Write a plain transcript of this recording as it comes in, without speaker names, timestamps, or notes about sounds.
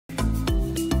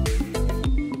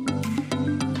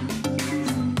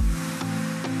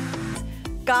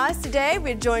Guys, today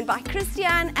we're joined by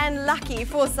Christiane and Lucky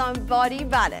for some body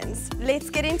balance. Let's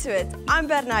get into it. I'm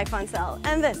Bernay van Zyl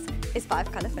and this is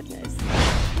 5 Color Fitness.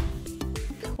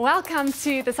 Welcome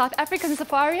to the South African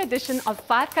Safari edition of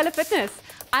 5 Color Fitness.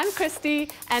 I'm Christy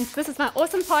and this is my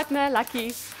awesome partner,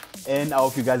 Lucky. And I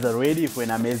hope you guys are ready for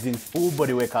an amazing full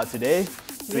body workout today.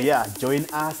 So yeah, join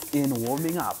us in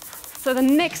warming up. So the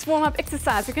next warm-up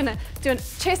exercise, we're gonna do a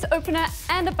chest opener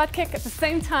and a butt kick at the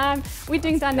same time. We're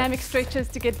doing dynamic stretches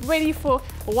to get ready for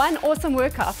one awesome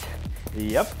workout.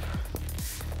 Yep.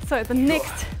 So the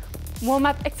next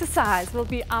warm-up exercise will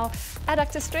be our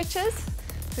adductor stretches.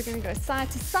 So we're gonna go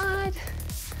side to side.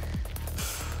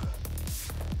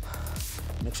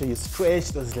 Make sure you stretch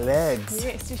those legs.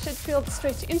 Yes, you should feel the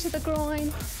stretch into the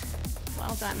groin.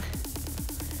 Well done.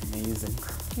 Amazing.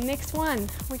 Next one,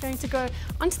 we're going to go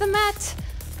onto the mat,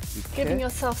 giving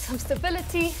yourself some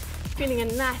stability, feeling a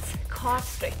nice calf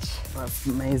stretch. That's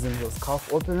amazing, those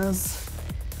calf openers.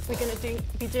 We're going to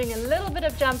be doing a little bit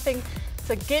of jumping,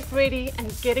 so get ready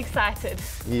and get excited.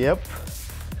 Yep.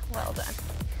 Well done.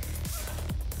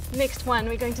 Next one,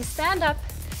 we're going to stand up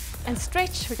and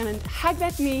stretch. We're going to hug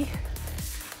that knee.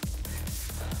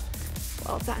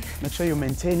 Well done. Make sure you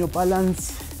maintain your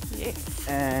balance. Yes.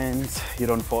 And you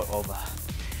don't fall over.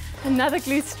 Another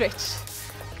glute stretch.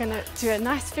 We're going to do a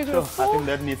nice figure of four. I think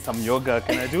that needs some yoga.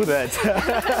 Can I do that?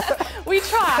 We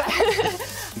try.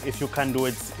 If you can do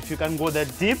it, if you can go that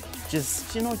deep,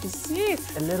 just, just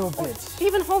yes. A little bit.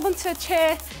 Even hold onto a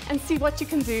chair and see what you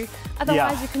can do.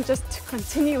 Otherwise, you can just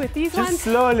continue with these ones. Just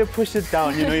slowly push it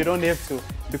down. You don't have to,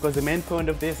 because the main point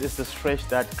of this is to stretch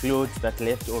that glute, that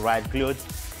left or right glute.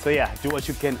 So yeah, do what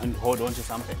you can and hold on to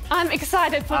something. I'm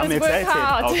excited for this excited.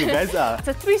 workout. I hope you guys are. It's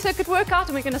a 3-circuit workout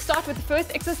and we're going to start with the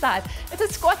first exercise. It's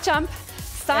a squat jump,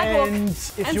 side walk, and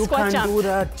if you can't do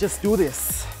that, just do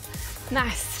this.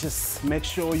 Nice. Just make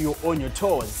sure you're on your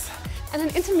toes. And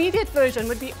an intermediate version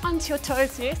would be onto your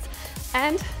toes, yes.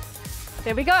 And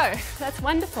there we go. That's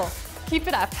wonderful. Keep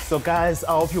it up. So guys,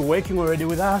 I hope you're working already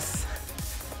with us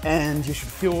and you should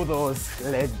feel those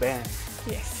leg bands.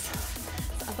 Yes.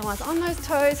 Otherwise, on those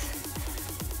toes.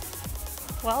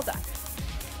 Well done.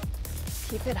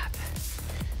 Keep it up.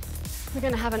 We're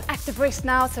going to have an active rest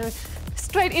now, so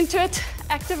straight into it,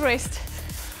 active rest.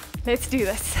 Let's do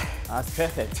this. That's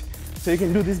perfect. So you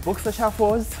can do these boxer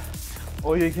shuffles,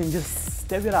 or you can just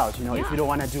step it out, if you don't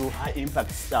want to do high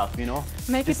impact stuff,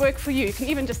 Make it work for you. You can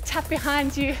even just tap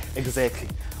behind you. Exactly.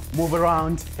 Move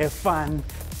around, have fun.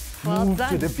 Well Move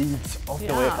done. to the beat of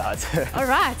the workout. All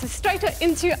right, so straight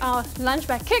into our lunge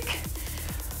back kick.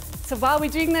 So while we're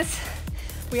doing this,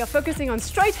 we are focusing on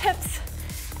straight hips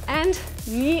and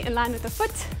knee in line with the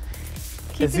foot.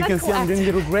 As you can see, I'm doing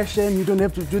the regression. You don't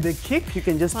have to do the kick. You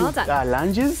can just do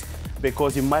lunges,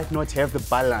 because you might not have the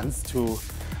balance to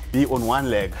be on one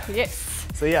leg. Yes.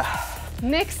 So yeah.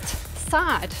 Next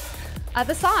side,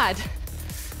 other side.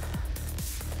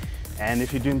 And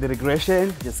if you're doing the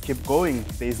regression, just keep going.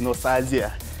 There's no sides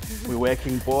here. We're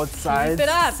working both sides keep it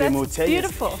up. simultaneously.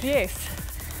 That's beautiful, yes.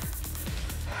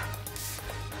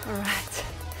 All right,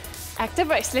 active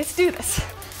rest, let's do this.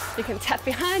 You can tap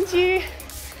behind you.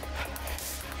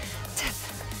 Tap,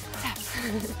 tap.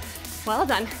 Well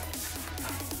done.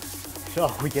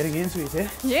 Sure, we're getting into it, eh?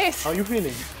 Yes. How are you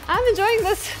feeling? I'm enjoying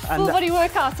this full body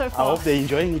workout so far. I hope they're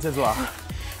enjoying it as well.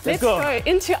 Let's go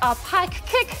into our pike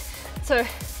kick. So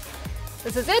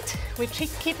this is it. We're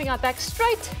keeping our back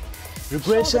straight.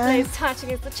 Regression. Shoulder blades tight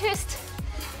against the chest.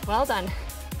 Well done.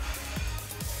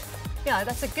 Yeah,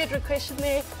 that's a good regression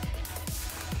there.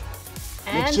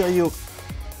 And make sure you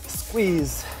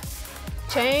squeeze.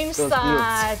 Change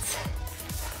sides.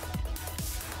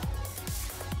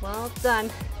 Well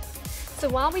done. So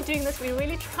while we're doing this, we're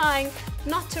really trying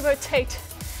not to rotate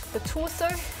the torso.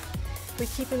 We're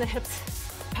keeping the hips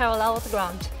parallel with the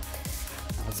ground.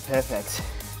 That's perfect.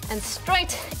 And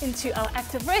straight into our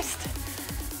active rest.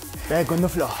 Back on the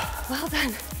floor. Well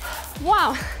done.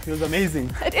 Wow. Feels amazing.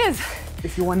 It is.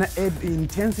 If you want to add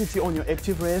intensity on your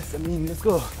active rest, let's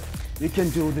go. You can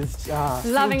do this.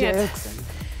 Loving it.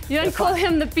 You don't call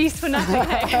him the beast for nothing.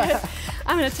 Hey?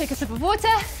 I'm going to take a sip of water.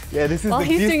 Yeah, this is while the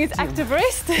he's beast doing his team. active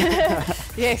rest.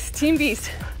 Yes, team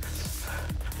beast.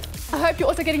 I hope you're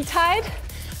also getting tired.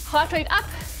 Heart rate up.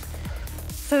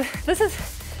 So this is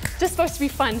just supposed to be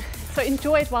fun. So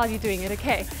enjoy it while you're doing it,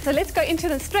 okay? So let's go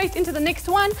straight into the next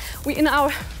one. We're in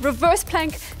our reverse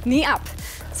plank, knee up.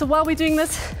 So while we're doing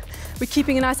this, we're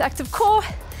keeping a nice active core.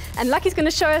 And Lucky's going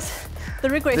to show us the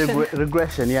regression. The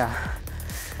regression, yeah.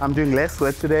 I'm doing less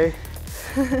work today.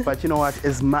 But you know what?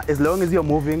 As long as you're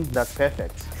moving, that's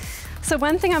perfect. So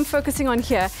one thing I'm focusing on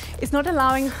here is not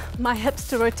allowing my hips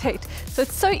to rotate. So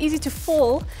it's so easy to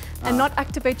fall and not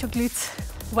activate your glutes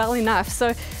well enough.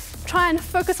 So try and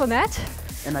focus on that.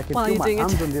 And I can feel my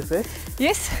arms on this, eh?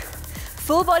 Yes.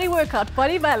 Full body workout,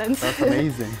 body balance. That's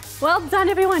amazing. Well done,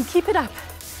 everyone. Keep it up.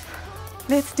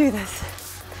 Let's do this.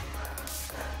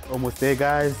 Almost there,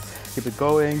 guys. Keep it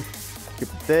going. Keep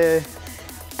it there.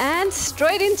 And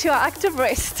straight into our active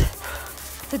rest.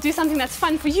 So do something that's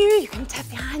fun for you. You can tap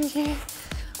behind you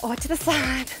or to the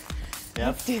side. Yep.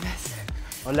 Let's do this.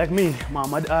 Or like me,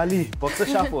 Muhammad Ali, boxer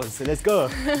shuffles. So let's go.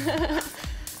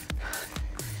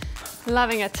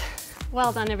 Loving it.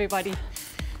 Well done, everybody.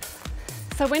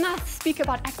 So when I speak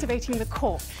about activating the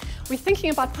core, we're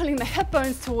thinking about pulling the hip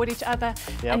bones toward each other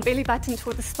and belly button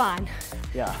toward the spine.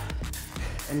 Yeah.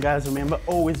 And guys, remember,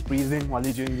 always breathing while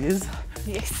you're doing this.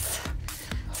 Yes.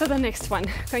 So the next one,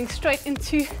 going straight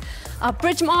into our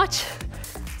bridge march.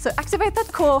 So activate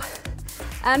that core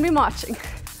and we're marching.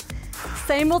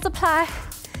 Same rules apply.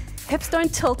 Hips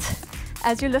don't tilt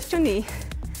as you lift your knee.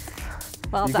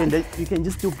 Well done. You can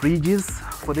just do bridges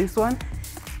for this one.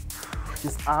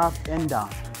 Just up and down.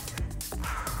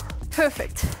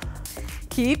 Perfect.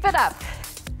 Keep it up.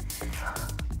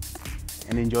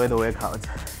 And enjoy the workout.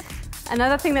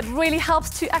 Another thing that really helps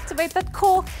to activate that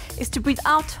core is to breathe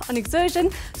out on exertion.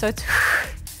 So it's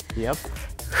yep.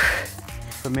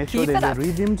 So make sure there's a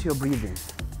rhythm to your breathing.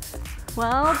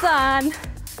 well done.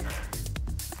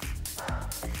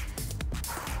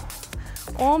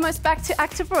 Almost back to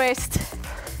active rest.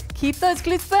 Keep those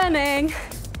glutes burning.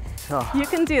 Oh. You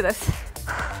can do this.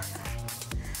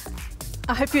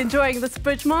 I hope you're enjoying this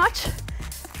bridge march.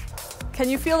 Can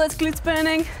you feel those glutes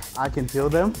burning? I can feel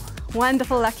them.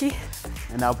 Wonderful, Lucky.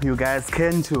 And I hope you guys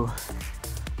can too.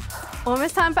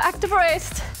 Almost time for active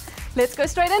rest. Let's go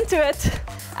straight into it.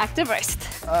 Active rest.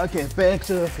 Okay, back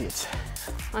to the feet.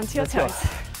 Onto your toes.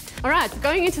 All right,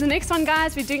 going into the next one,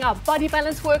 guys. We're doing our body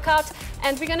balance workout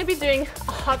and we're going to be doing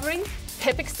a hovering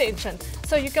hip extension.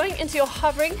 So you're going into your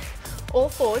hovering all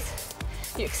fours,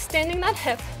 you're extending that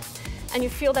hip and you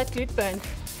feel that glute burn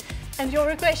and your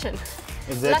regression.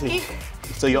 Exactly. Lucky,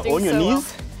 so you're on your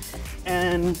knees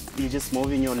and you're just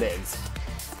moving your legs.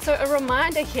 So a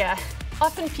reminder here,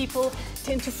 often people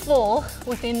tend to fall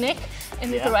with their neck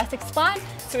in the thoracic spine,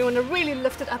 so we want to really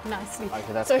lift it up nicely.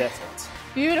 Okay, that's perfect.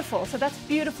 Beautiful. So that's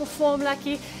beautiful form,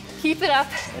 Lucky. Keep it up.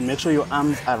 And make sure your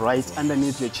arms are right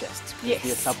underneath your chest. Yes.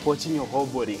 You're supporting your whole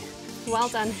body. Well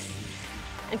done.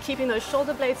 And keeping those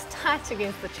shoulder blades tight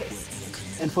against the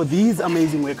chest. And for these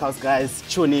amazing workouts, guys,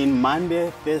 tune in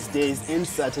Monday, Thursdays, and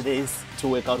Saturdays to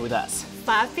work out with us.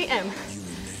 5 p.m.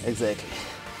 Exactly.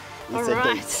 All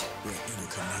right.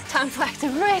 Time for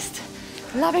active rest.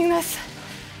 Loving this.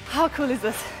 How cool is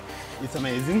this? It's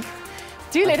amazing.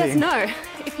 Do let us know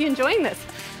if you're enjoying this.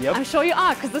 Yep. I'm sure you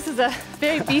are, because this is a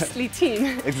very beastly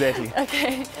team. Exactly.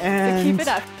 Okay, and so keep it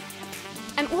up.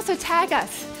 And also tag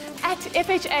us at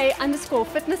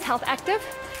FHA_fitness health active,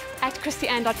 at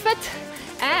Christiane.fit,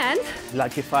 and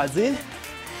Lucky Fuzzy.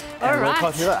 All right. Work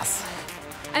out with us.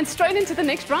 And straight into the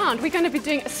next round, we're going to be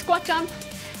doing a squat jump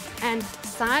and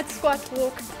side squat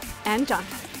walk and jump.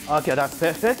 Okay, that's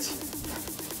perfect.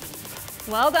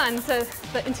 Well done. So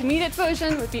the intermediate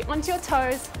version would be onto your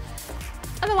toes.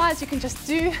 Otherwise, you can just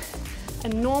do a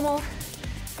normal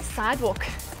side walk.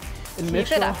 And make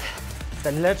Keep it sure up.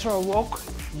 the lateral walk,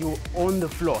 you're on the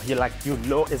floor. You're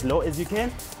low as you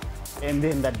can, and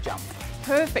then that jump.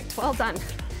 Perfect. Well done.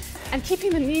 And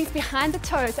keeping the knees behind the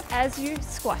toes as you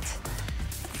squat.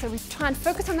 So we try and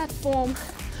focus on that form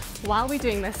while we're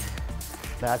doing this.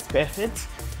 That's perfect.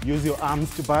 Use your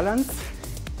arms to balance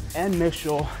and make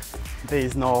sure there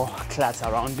is no clutter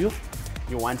around you.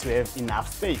 You want to have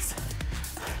enough space.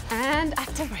 And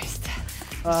active rest.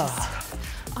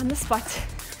 Just on the spot.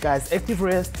 Guys, active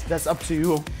rest, that's up to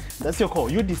you. That's your call.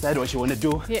 You decide what you want to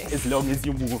do as long as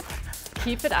you move.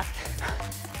 Keep it up.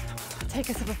 Take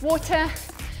a sip of water.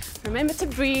 Remember to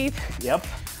breathe. Yep.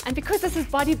 And because this is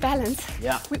body balance,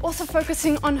 we're also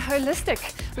focusing on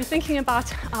holistic. We're thinking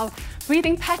about our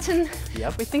breathing pattern.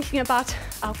 Yep. We're thinking about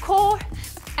our core.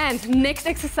 And next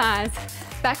exercise,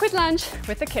 backward lunge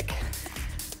with a kick.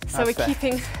 So we're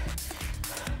keeping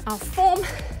our form.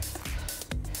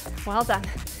 Well done.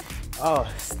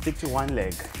 Oh, stick to one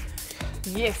leg.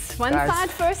 Yes, one Guys,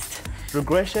 side first.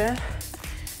 Regression,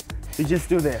 you just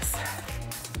do this.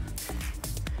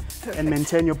 Perfect. And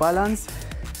maintain your balance.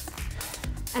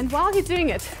 And while you're doing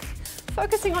it,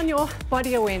 focusing on your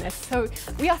body awareness. So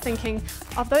we are thinking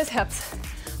of those hips.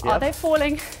 Are they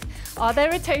falling? Are they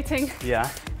rotating? Yeah.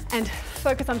 And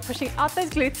focus on pushing out those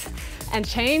glutes and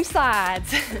change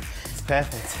sides. It's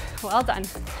perfect. Well done.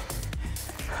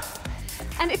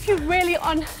 And if you're really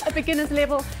on a beginner's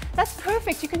level, that's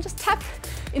perfect. You can just tap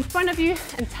in front of you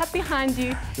and tap behind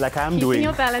you. Like I'm keeping doing.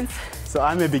 your balance. So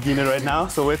I'm a beginner right now,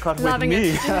 so work out with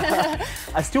me.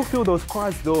 I still feel those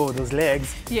quads though, those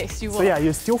legs. Yes, you will. So yeah,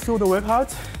 you still feel the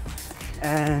workout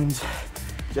and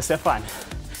just have fun.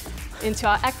 Into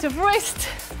our active rest.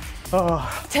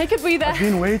 Oh, take a breather. I've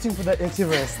been waiting for that active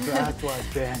rest. That was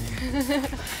burning.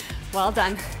 Well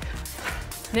done.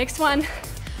 Next one,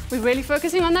 we're really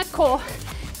focusing on that core.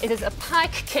 It is a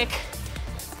pike kick.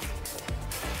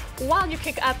 While you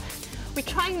kick up, we're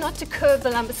trying not to curve the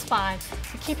lumbar spine.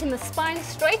 We're keeping the spine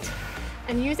straight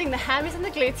and using the hammies and the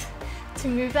glutes to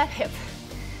move that hip.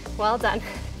 Well done.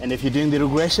 And if you're doing the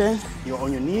regression, you're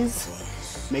on your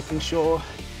knees, making sure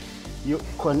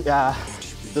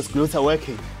those glutes are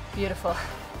working. Beautiful.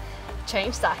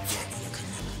 Change that.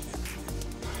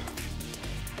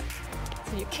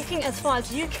 So you're kicking as far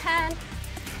as you can.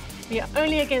 We are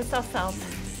only against ourselves.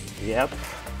 Yep,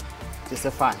 just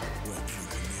have fun.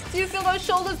 Do you feel those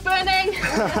shoulders burning?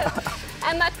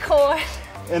 And that core.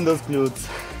 And those glutes.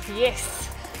 Yes.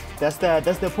 That's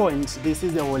the point. This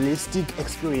is a holistic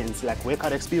experience, like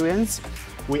workout experience.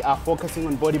 We are focusing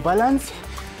on body balance,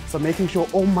 so making sure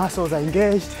all muscles are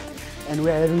engaged and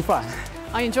we're having fun.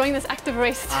 Are you enjoying this active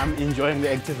rest? I'm enjoying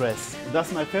the active rest.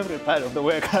 That's my favorite part of the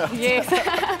workout. Yes.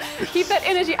 Keep that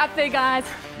energy up there, guys.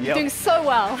 You're doing so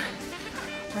well.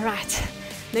 All right,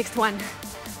 next one.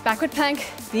 Backward plank,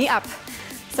 knee up.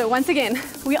 So once again,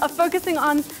 we are focusing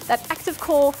on that active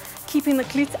core, keeping the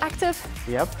glutes active.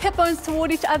 Yep. Hip bones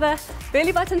toward each other,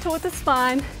 belly button towards the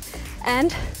spine,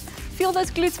 and feel those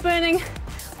glutes burning.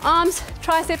 Arms,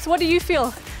 triceps, what do you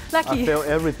feel? Lucky. I feel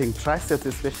everything, triceps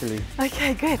especially.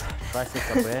 Okay, good.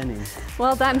 Triceps are burning.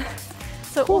 Well done.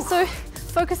 So also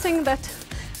focusing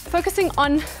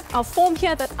on our form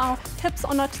here, that our hips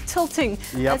are not tilting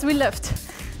as we lift.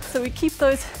 So we keep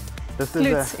those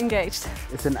glutes engaged.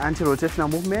 It's an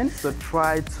anti-rotational movement, so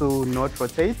try to not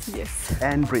rotate. Yes.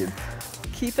 And breathe.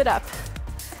 Keep it up.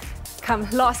 Come,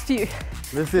 last few.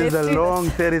 This is a long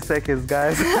 30 seconds,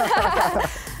 guys.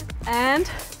 And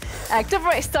active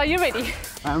rest. Are you ready?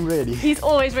 I'm ready. He's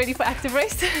always ready for active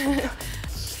rest.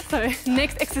 So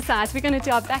next exercise, we're going to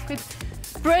do our backward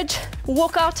bridge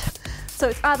walkout. So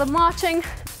it's either marching,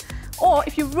 or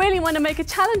if you really want to make it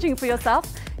challenging for yourself,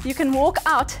 you can walk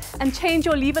out and change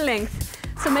your lever length.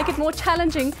 So make it more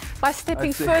challenging by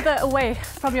stepping further away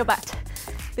from your butt.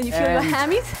 Then you feel your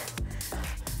hammies.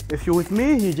 If you're with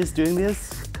me, you're just doing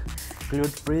this,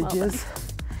 glute bridges.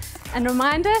 And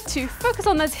reminder to focus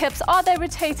on those hips. Are they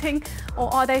rotating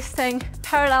or are they staying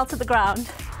parallel to the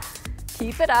ground?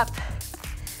 Keep it up.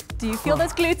 Do you feel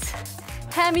those glutes?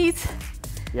 Hammies?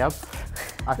 Yep.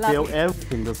 I feel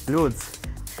everything, those glutes.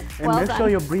 And well make done. sure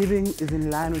your breathing is in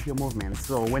line with your movement.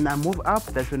 So when I move up,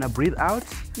 that's when I breathe out.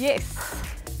 Yes.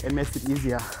 It makes it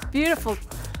easier. Beautiful.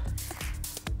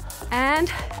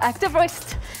 And active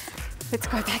rest. Let's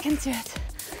go back into it.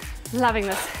 Loving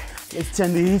this. Let's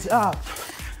turn the heat up.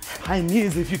 High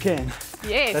knees if you can.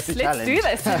 Yes, let's do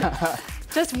this.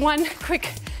 Just one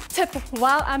quick tip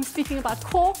while I'm speaking about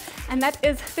core, and that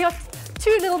is there are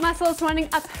two little muscles running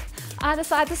up either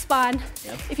side of the spine.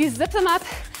 If you zip them up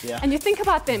and you think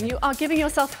about them, you are giving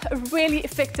yourself a really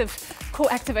effective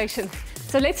core activation.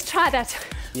 So let's try that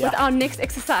with our next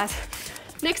exercise.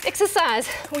 Next exercise,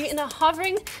 we're in a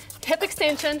hovering hip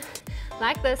extension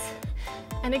like this.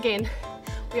 And again,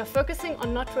 we are focusing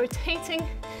on not rotating.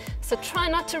 So try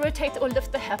not to rotate or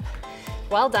lift the hip.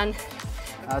 Well done.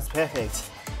 That's perfect.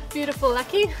 Beautiful,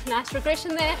 Lucky. Nice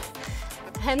regression there.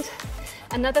 And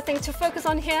another thing to focus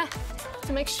on here,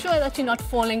 to make sure that you're not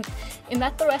falling in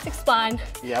that thoracic spine.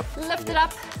 Yep. Lift it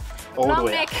up. All long the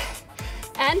way neck.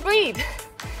 up. And breathe.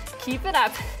 Keep it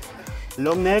up.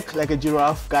 Long neck like a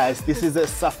giraffe, guys. This is a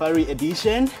safari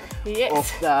edition of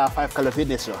the 5 Color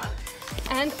Fitness Show.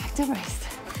 And active rest.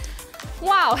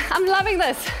 Wow, I'm loving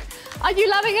this. Are you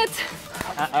loving it?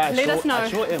 Let us know. I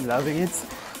sure am loving it.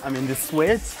 I mean, the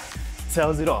sweat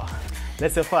tells it all.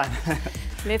 Let's have fun.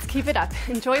 Let's keep it up.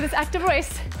 Enjoy this active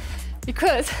rest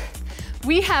because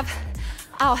we have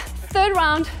our third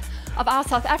round of our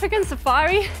South African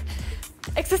Safari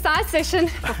exercise session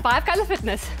for 5 Color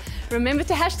Fitness. Remember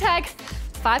to hashtag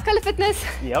 5 Color Fitness.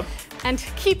 Yep. And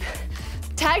keep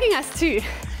tagging us too.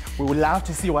 We would love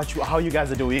to see how you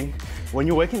guys are doing. When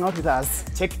you're working out with us,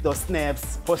 check those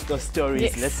snaps, post those stories.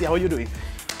 Yes. Let's see how you're doing.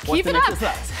 Keep it up.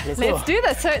 Let's do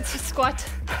this. So it's squat,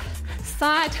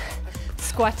 side,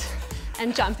 squat,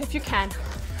 and jump if you can.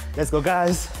 Let's go,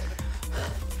 guys.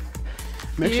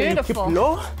 Make sure you keep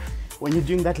low when you're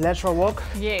doing that lateral walk.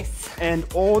 Yes. And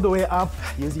all the way up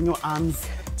using your arms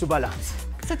to balance.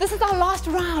 So this is our last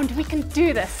round. We can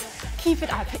do this. Keep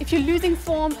it up. If you're losing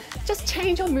form, just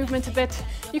change your movement a bit.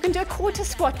 You can do a quarter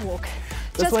squat walk.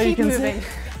 That's just why keep you can moving. See,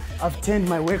 I've turned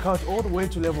my workout all the way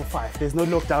to level 5. There's no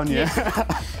lockdown here.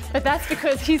 Yes. But that's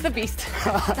because he's the beast.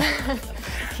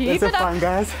 Keep it up. Fun,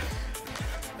 guys.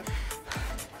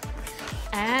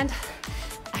 And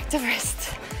active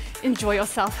rest. Enjoy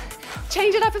yourself.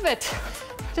 Change it up a bit.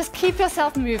 Just keep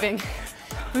yourself moving.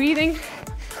 Breathing.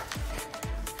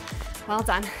 Well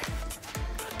done.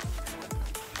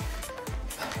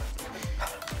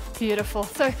 Beautiful.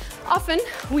 So often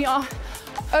we are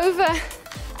over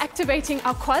activating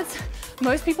our quads.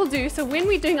 Most people do. So when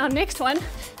we're doing our next one,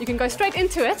 you can go straight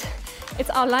into it.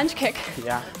 It's our lunge kick.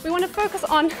 Yeah. We want to focus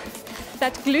on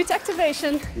that glute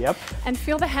activation. Yep. And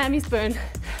feel the hammies burn.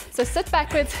 So sit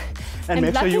backwards. And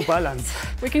make sure you balance.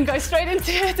 We can go straight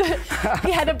into it.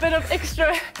 He had a bit of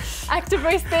extra active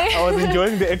rest there. I was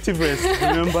enjoying the active rest.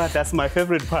 Remember, that's my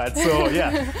favorite part. So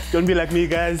yeah, don't be like me,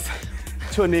 guys.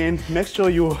 Tune in. Make sure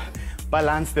you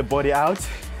balance the body out.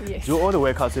 Yes. Do all the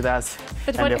workouts with us,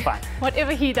 But and they're fun.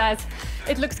 Whatever he does,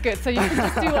 it looks good. So you can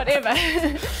just do whatever.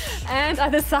 And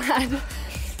other side.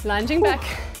 Lunging back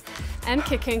and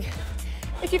kicking.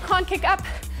 If you can't kick up,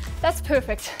 that's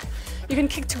perfect. You can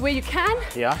kick to where you can.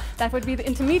 Yeah. That would be the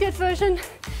intermediate version.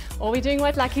 Or we're doing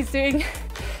what Lucky's doing,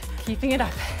 keeping it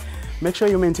up. Make sure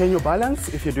you maintain your balance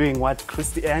if you're doing what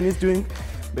Christiane is doing,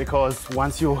 because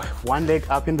once you one leg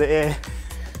up in the air,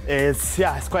 it's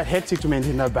quite hectic to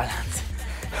maintain that balance.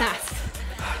 Nice.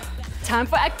 Time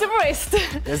for active rest.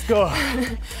 Let's go.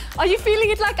 Are you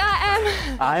feeling it like I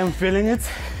am? I am feeling it,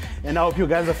 and I hope you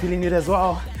guys are feeling it as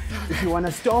well. If you want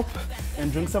to stop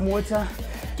and drink some water,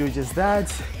 do just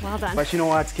that. Well done. But you know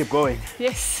what? Keep going.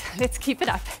 Yes, let's keep it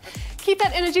up. Keep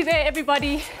that energy there,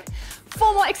 everybody.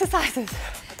 4 more exercises,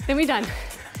 then we're done.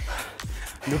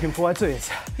 Looking forward to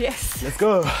it. Yes. Let's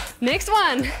go. Next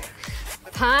one,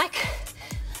 pike,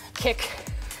 kick.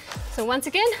 So once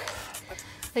again,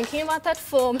 thinking about that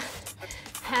form,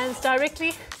 hands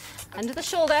directly under the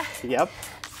shoulder, Yep.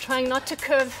 trying not to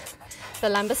curve the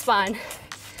lumbar spine.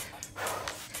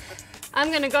 I'm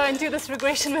going to go and do this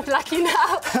regression with Lucky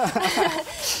now.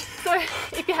 So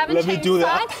if you haven't changed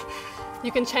sides,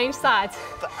 you can change sides.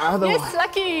 The other yes, one.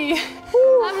 Lucky.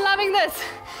 Woo. I'm loving this.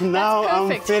 Now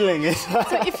I'm feeling it.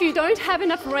 So if you don't have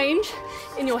enough range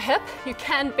in your hip, you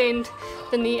can bend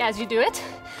the knee as you do it.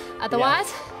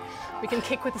 Otherwise, we can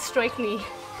kick with a straight knee.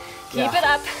 Keep it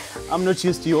up. I'm not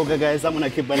used to yoga, guys. I'm gonna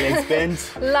keep my legs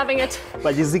bent. Loving it.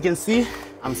 But as you can see,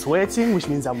 I'm sweating, which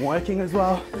means I'm working as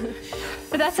well.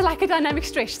 But that's like a dynamic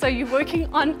stretch. So you're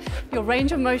working on your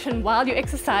range of motion while you're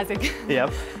exercising.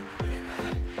 Yep.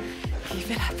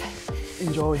 Keep it up.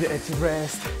 Enjoy the active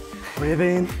rest. Breathe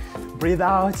in, breathe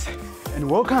out,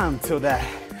 and welcome to the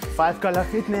 5 Color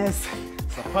Fitness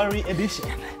Safari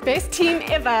Edition. Best team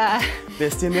ever.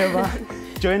 Best team ever.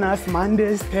 Join us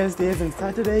Mondays, Thursdays, and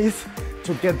Saturdays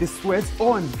to get the sweat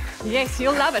on. Yes,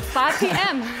 you'll love it. 5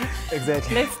 p.m.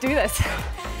 Exactly. Let's do this.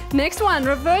 Next one,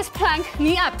 reverse plank,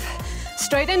 knee up.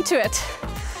 Straight into it.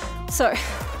 So,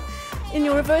 in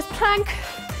your reverse plank,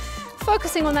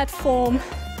 focusing on that form.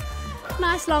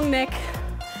 Nice long neck.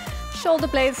 Shoulder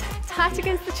blades tight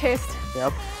against the chest.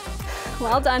 Yep.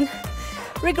 Well done.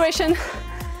 Regression.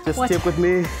 Just stick with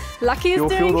me. Lucky is You'll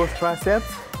doing. feel those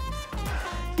triceps.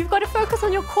 You've got to focus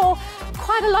on your core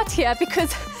quite a lot here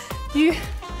because you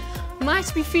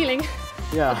might be feeling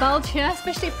a bulge here,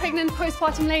 especially pregnant,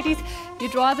 postpartum ladies.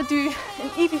 You'd rather do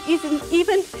an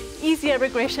even easier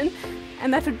regression,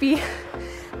 and that would be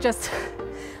just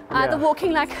either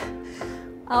walking like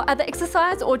our other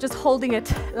exercise or just holding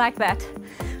it like that.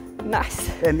 Nice.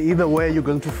 And either way, you're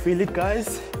going to feel it,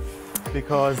 guys,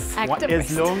 because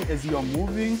as long as you are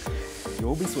moving,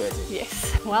 you'll be sweating.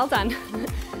 Yes, well done.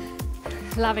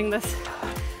 Loving this.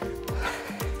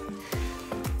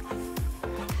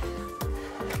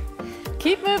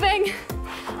 Keep moving.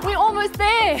 We're almost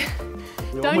there.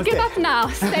 Don't give up now.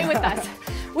 Stay with us.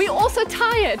 We're also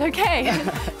tired, okay?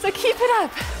 So keep it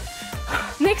up.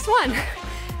 Next one.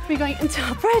 We're going into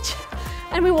our bridge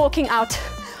and we're walking out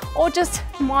or just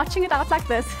marching it out like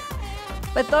this.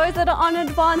 But those that are on an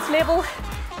advanced level,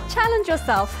 challenge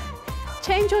yourself.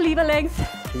 Change your lever length.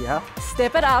 Yeah.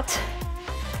 Step it out.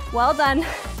 Well done.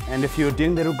 And if you're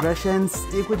doing the regressions,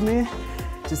 stick with me.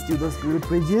 Just do those glute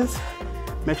bridges.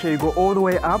 Make sure you go all the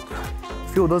way up.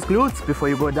 Feel those glutes before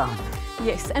you go down.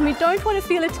 Yes, and we don't want to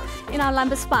feel it in our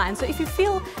lumbar spine. So if you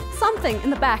feel something in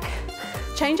the back,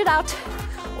 change it out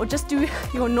or just do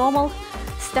your normal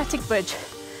static bridge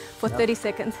for 30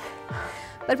 seconds.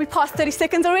 But we passed 30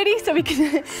 seconds already, so we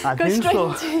can go straight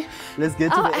into Let's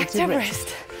get to our the active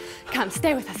rest. Come,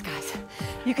 stay with us, guys.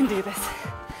 You can do this.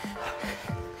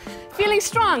 Feeling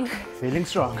strong? Feeling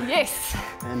strong. Yes.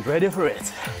 And ready for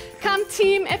it. Come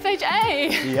Team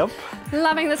FHA. Yep.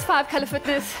 Loving this 5-color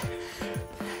fitness.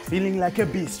 Feeling like a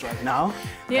beast right now.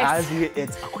 Yes. As we're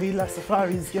at Aquila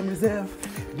Safaris Game Reserve,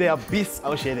 there are beasts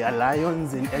out here. There are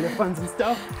lions and elephants and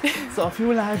stuff. So I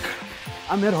feel like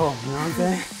I'm at home, you know what I'm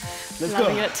saying? Let's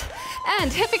Loving go. it.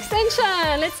 And hip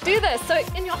extension. Let's do this. So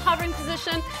in your hovering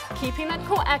position, keeping that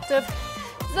core active,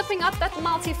 zipping up that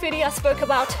multi-fitty I spoke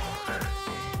about,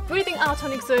 breathing out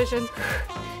on exertion,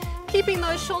 keeping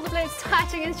those shoulder blades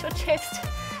tight against your chest.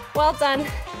 Well done.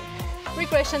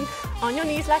 Regression on your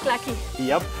knees like Lucky.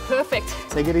 Yep. Perfect.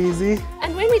 Take it easy.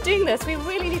 And when we're doing this, we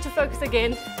really need to focus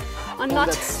again on not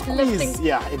lifting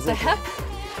the hip.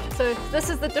 So this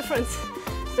is the difference.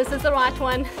 This is the right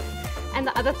one. And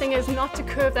the other thing is not to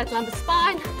curve that lumbar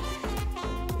spine.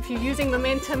 If you're using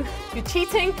momentum, you're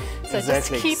cheating. So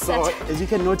just keep that. As you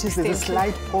can notice, there's a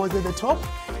slight pause at the top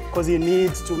because you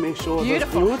need to make sure those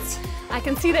glutes. I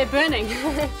can see they're burning.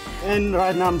 And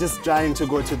right now I'm just trying to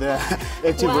go to the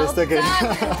active rest again.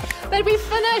 But we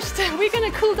finished. We're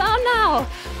going to cool down now.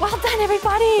 Well done,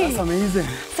 everybody. That's amazing.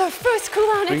 So first cool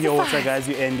down exercise. Bring your water, guys.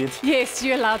 You end it. Yes,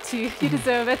 you're allowed to. You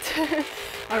deserve it.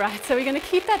 All right, so we're going to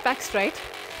keep that back straight.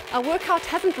 Our workout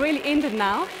hasn't really ended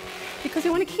now because we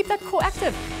want to keep that core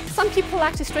active. Some people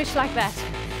like to stretch like that,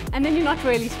 and then you're not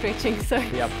really stretching. So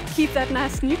keep that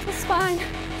nice neutral spine.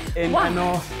 And I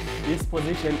know this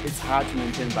position, it's hard to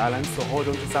maintain balance, so hold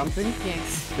on to something.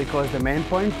 Yes. Because the main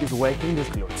point is working this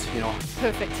glutes, you know.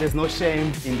 Perfect. There's no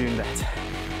shame in doing that.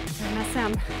 And I say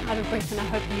I'm out of breath, and I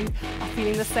hope you are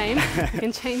feeling the same. You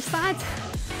can change sides.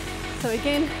 So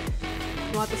again,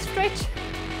 rather stretch,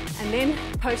 and then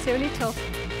posteriorly tilt.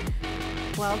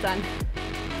 Well done.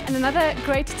 And another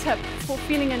great tip for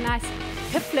feeling a nice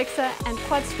hip flexor and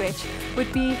quad stretch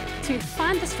would be to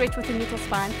find the stretch with the neutral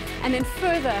spine and then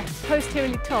further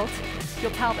posteriorly tilt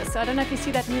your pelvis. So I don't know if you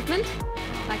see that movement,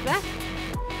 like that.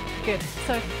 Good.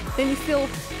 So then you feel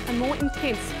a more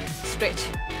intense stretch.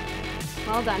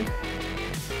 Well done.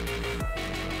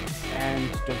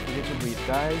 And don't forget to breathe,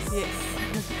 guys. Yes.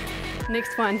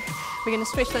 Next one, we're going to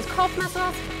stretch those calf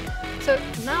muscles. So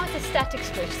now it's a static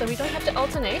stretch, so we don't have to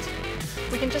alternate.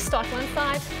 We can just start one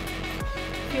side,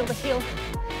 feel the heel,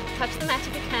 touch the mat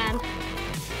if you can.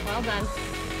 Well done.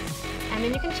 And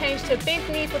then you can change to a bent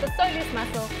knee for the soleus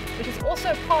muscle, which is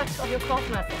also part of your calf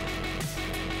muscle.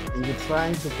 And you're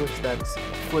trying to push that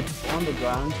foot on the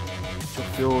ground to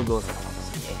feel those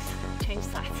calves. Yes, change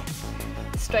sides.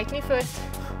 Straight knee first.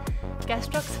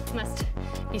 Gastrocs must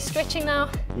be stretching now.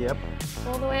 Yep.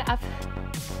 All the way up.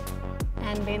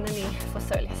 And bend the knee for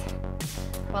soleus.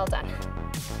 Well done.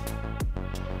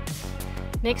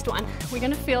 Next one, we're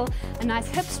going to feel a nice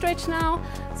hip stretch now.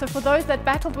 So for those that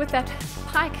battled with that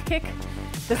pike kick,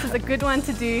 this is a good one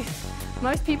to do.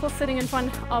 Most people sitting in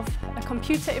front of a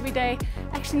computer every day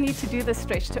actually need to do this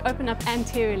stretch to open up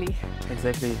anteriorly.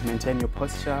 Exactly, maintain your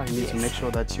posture. You need to make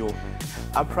sure that you're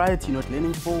upright, you're not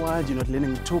leaning forward, you're not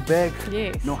leaning too back.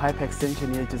 Yes. No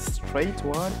hyperextension here, just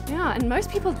straightward. Yeah, and most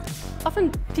people,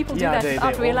 often people do that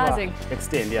without realizing.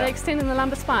 Extend, They extend in the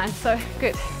lumbar spine, so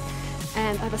good.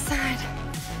 And other side.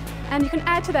 And you can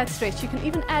add to that stretch. You can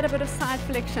even add a bit of side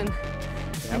flexion.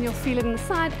 And you'll feel it in the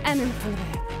side and in front of the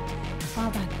hip.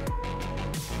 Well done.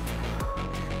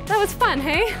 That was fun,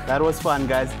 hey? That was fun,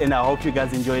 guys, and I hope you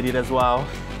guys enjoyed it as well.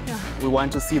 Yeah. We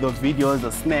want to see those videos,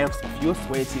 the snaps of you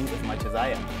sweating as much as I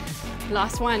am.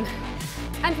 Last one.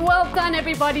 And well done,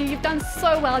 everybody. You've done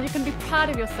so well. You can be proud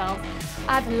of yourself.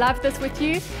 I've loved this with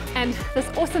you and this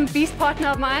awesome beast partner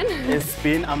of mine. It's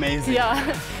been amazing.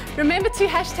 Yeah. Remember to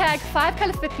hashtag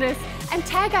 5colorfitness and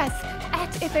tag us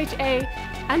at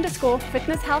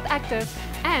FHA_fitness_health-active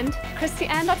and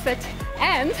Christy_fit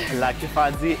and Lucky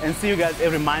Fuzzy, and see you guys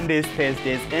every Mondays,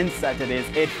 Thursdays, and Saturdays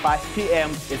at 5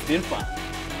 p.m. It's been fun.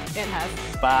 It has.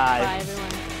 Bye. Bye, everyone.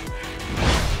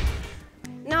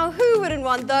 Now, who wouldn't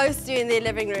want those two in their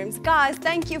living rooms? Guys,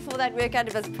 thank you for that workout.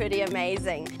 It was pretty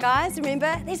amazing. Guys,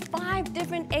 remember, there's 5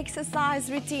 different exercise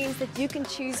routines that you can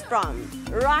choose from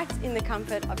right in the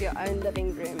comfort of your own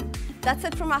living room. That's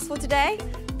it from us for today.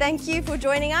 Thank you for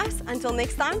joining us. Until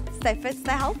next time, stay fit,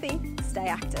 stay healthy, stay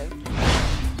active.